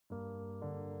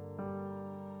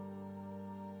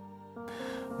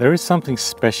There is something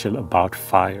special about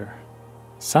fire,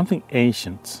 something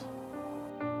ancient.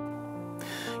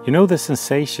 You know the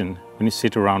sensation when you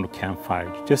sit around a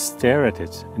campfire, you just stare at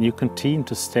it and you continue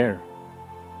to stare.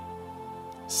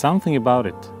 Something about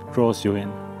it draws you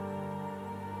in.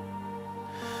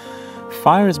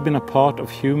 Fire has been a part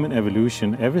of human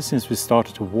evolution ever since we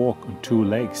started to walk on two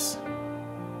legs.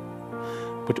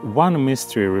 But one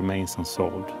mystery remains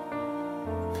unsolved.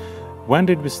 When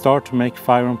did we start to make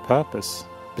fire on purpose,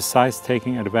 besides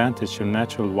taking advantage of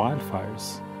natural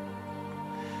wildfires?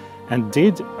 And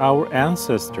did our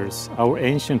ancestors, our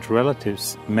ancient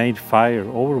relatives, made fire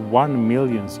over 1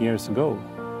 million years ago?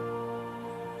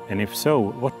 And if so,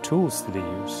 what tools did they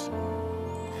use?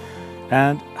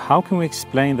 And how can we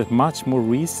explain that much more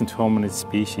recent hominid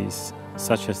species,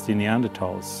 such as the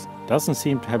Neanderthals, doesn't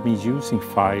seem to have been using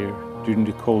fire during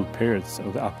the cold periods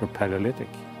of the Upper Paleolithic?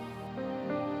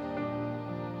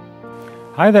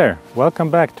 Hi there, welcome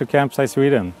back to Campsite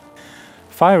Sweden.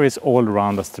 Fire is all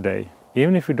around us today,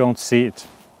 even if we don't see it.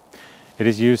 It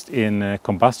is used in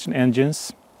combustion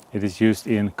engines, it is used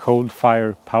in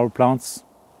coal-fired power plants.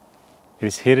 It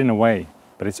is hidden away,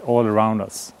 but it's all around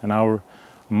us, and our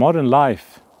modern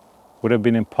life would have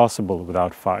been impossible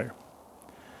without fire.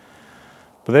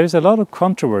 But there is a lot of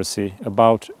controversy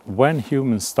about when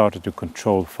humans started to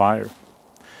control fire.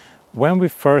 When we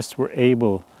first were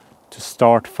able to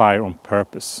start fire on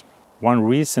purpose. One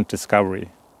recent discovery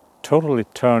totally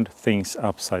turned things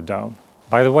upside down.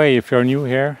 By the way, if you're new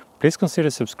here, please consider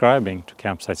subscribing to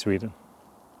Campsite Sweden.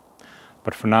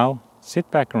 But for now,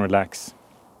 sit back and relax.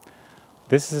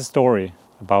 This is a story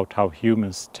about how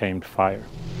humans tamed fire.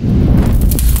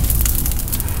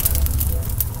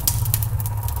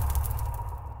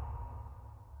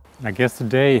 I guess the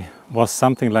day was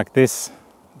something like this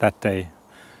that day,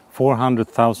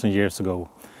 400,000 years ago,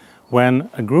 when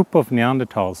a group of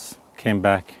Neanderthals came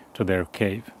back to their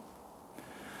cave.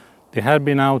 They had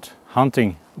been out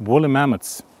hunting woolly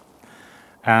mammoths,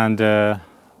 and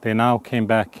they now came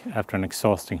back after an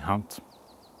exhausting hunt.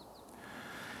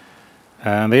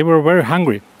 And they were very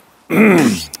hungry,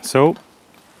 so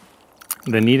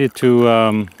they needed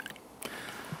to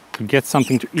get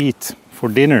something to eat for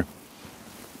dinner.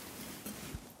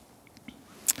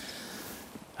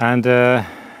 And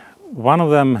one of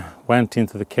them went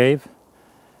into the cave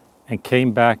and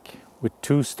came back with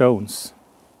 2 stones.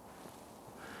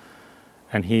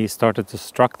 And he started to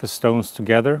struck the stones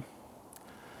together,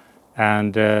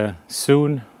 and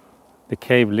soon the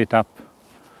cave lit up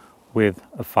with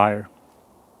a fire.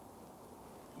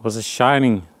 It was a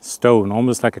shining stone,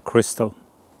 almost like a crystal.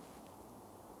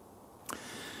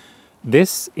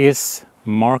 This is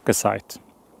marcasite.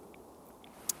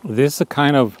 This is a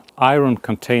kind of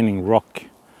iron-containing rock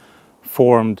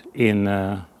formed in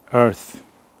earth,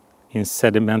 in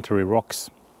sedimentary rocks.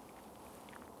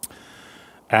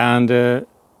 And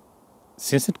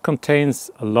since it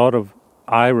contains a lot of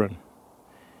iron,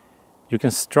 you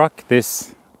can struck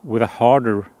this with a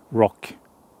harder rock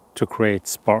to create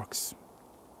sparks.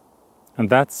 And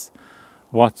that's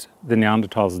what the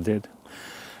Neanderthals did.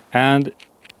 And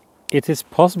it is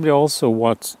possibly also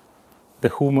what the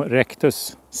Homo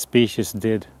erectus species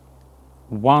did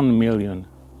 1 million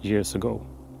years ago.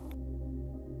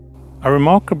 A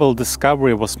remarkable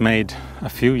discovery was made a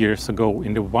few years ago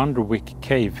in the Wonderwick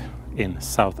cave in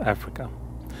South Africa.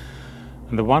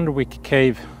 And the Wonderwick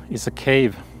cave is a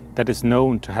cave that is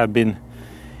known to have been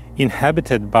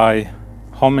inhabited by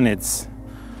hominids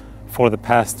for the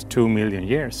past 2 million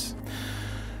years.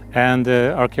 And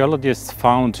archaeologists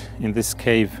found in this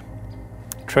cave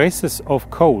traces of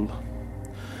coal,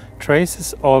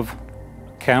 traces of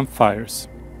campfires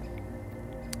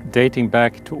dating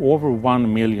back to over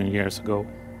 1 million years ago.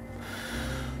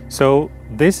 So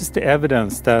this is the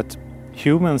evidence that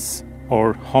humans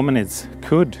or hominids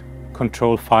could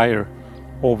control fire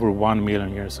over 1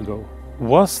 million years ago.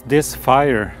 Was this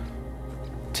fire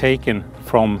taken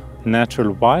from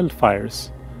natural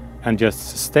wildfires and just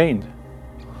sustained?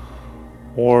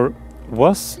 Or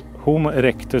was Homo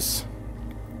erectus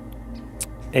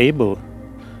able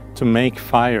to make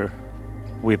fire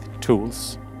with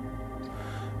tools?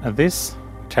 And this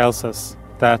tells us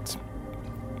that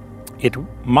it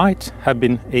might have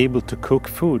been able to cook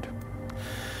food,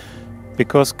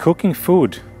 because cooking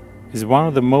food is one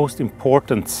of the most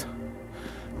important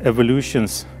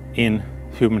evolutions in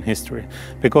human history.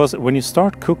 Because when you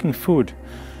start cooking food,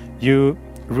 you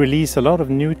release a lot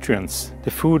of nutrients.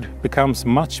 The food becomes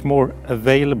much more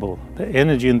available. The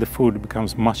energy in the food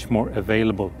becomes much more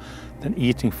available than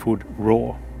eating food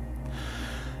raw.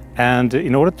 And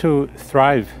in order to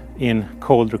thrive in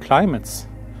colder climates,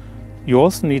 you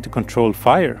also need to control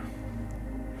fire.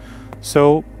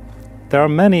 So there are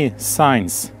many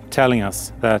signs telling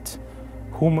us that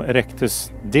Homo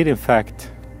erectus did in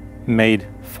fact made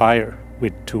fire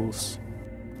with tools.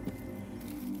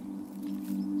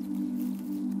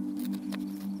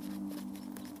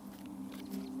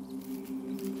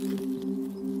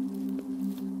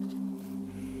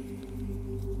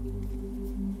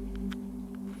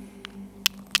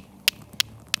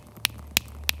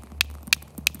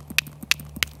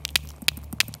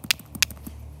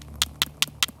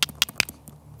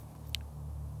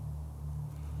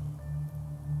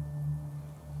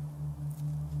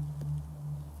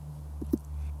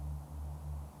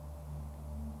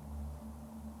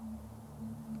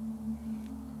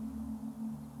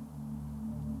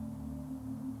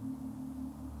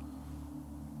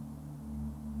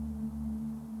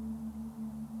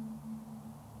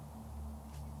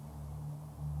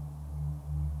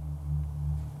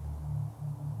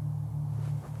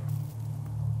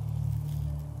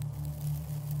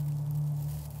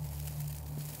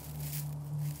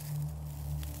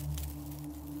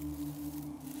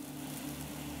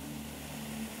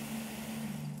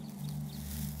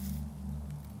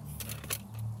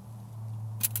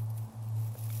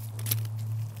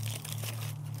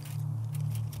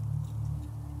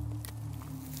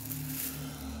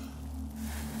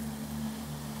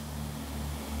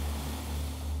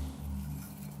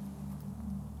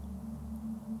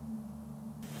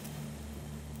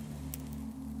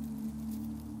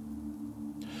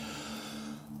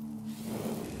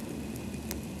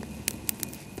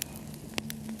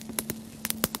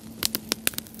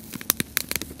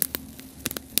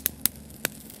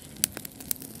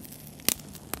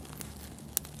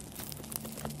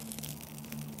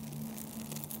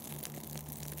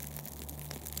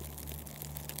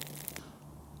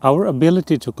 Our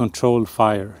ability to control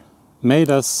fire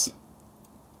made us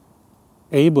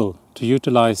able to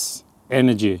utilize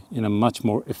energy in a much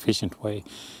more efficient way.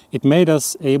 It made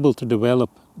us able to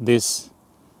develop this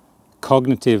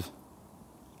cognitive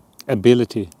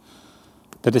ability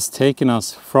that has taken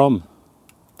us from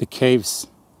the caves,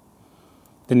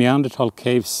 the Neanderthal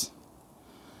caves,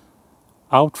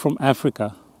 out from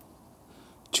Africa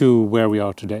to where we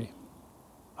are today.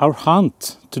 Our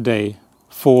hunt today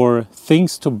for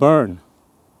things to burn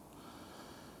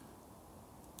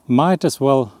might as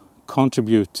well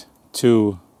contribute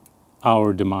to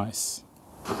our demise.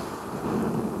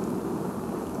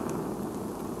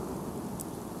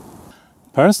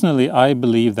 Personally, I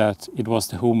believe that it was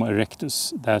the Homo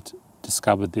erectus that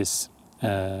discovered this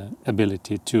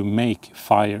ability to make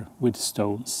fire with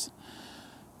stones,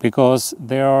 because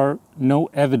there are no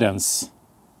evidence,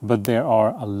 but there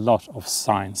are a lot of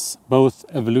signs, both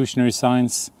evolutionary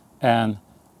signs and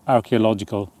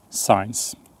archaeological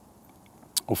signs.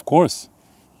 Of course,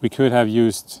 we could have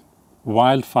used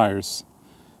wildfires,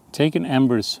 taken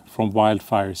embers from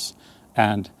wildfires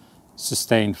and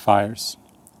sustained fires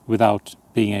without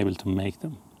being able to make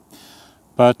them.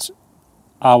 But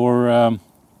our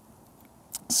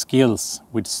skills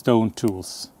with stone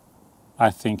tools, I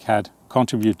think, had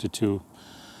contributed to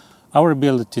our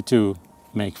ability to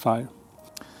make fire.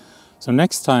 So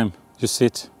next time you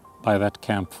sit by that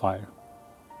campfire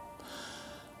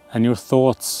and your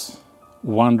thoughts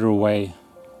wander away,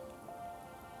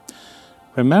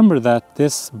 remember that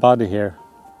this body here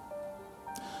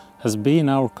has been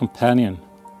our companion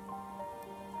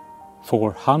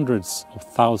for hundreds of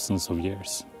thousands of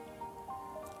years,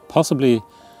 possibly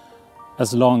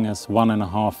as long as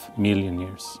 1.5 million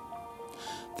years.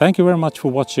 Thank you very much for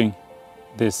watching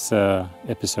this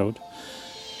episode.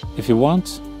 If you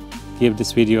want, give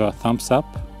this video a thumbs up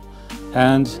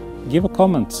and give a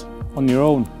comment on your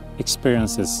own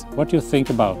experiences, what you think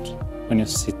about when you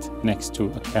sit next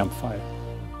to a campfire.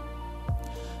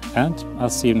 And I'll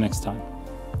see you next time.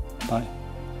 Bye.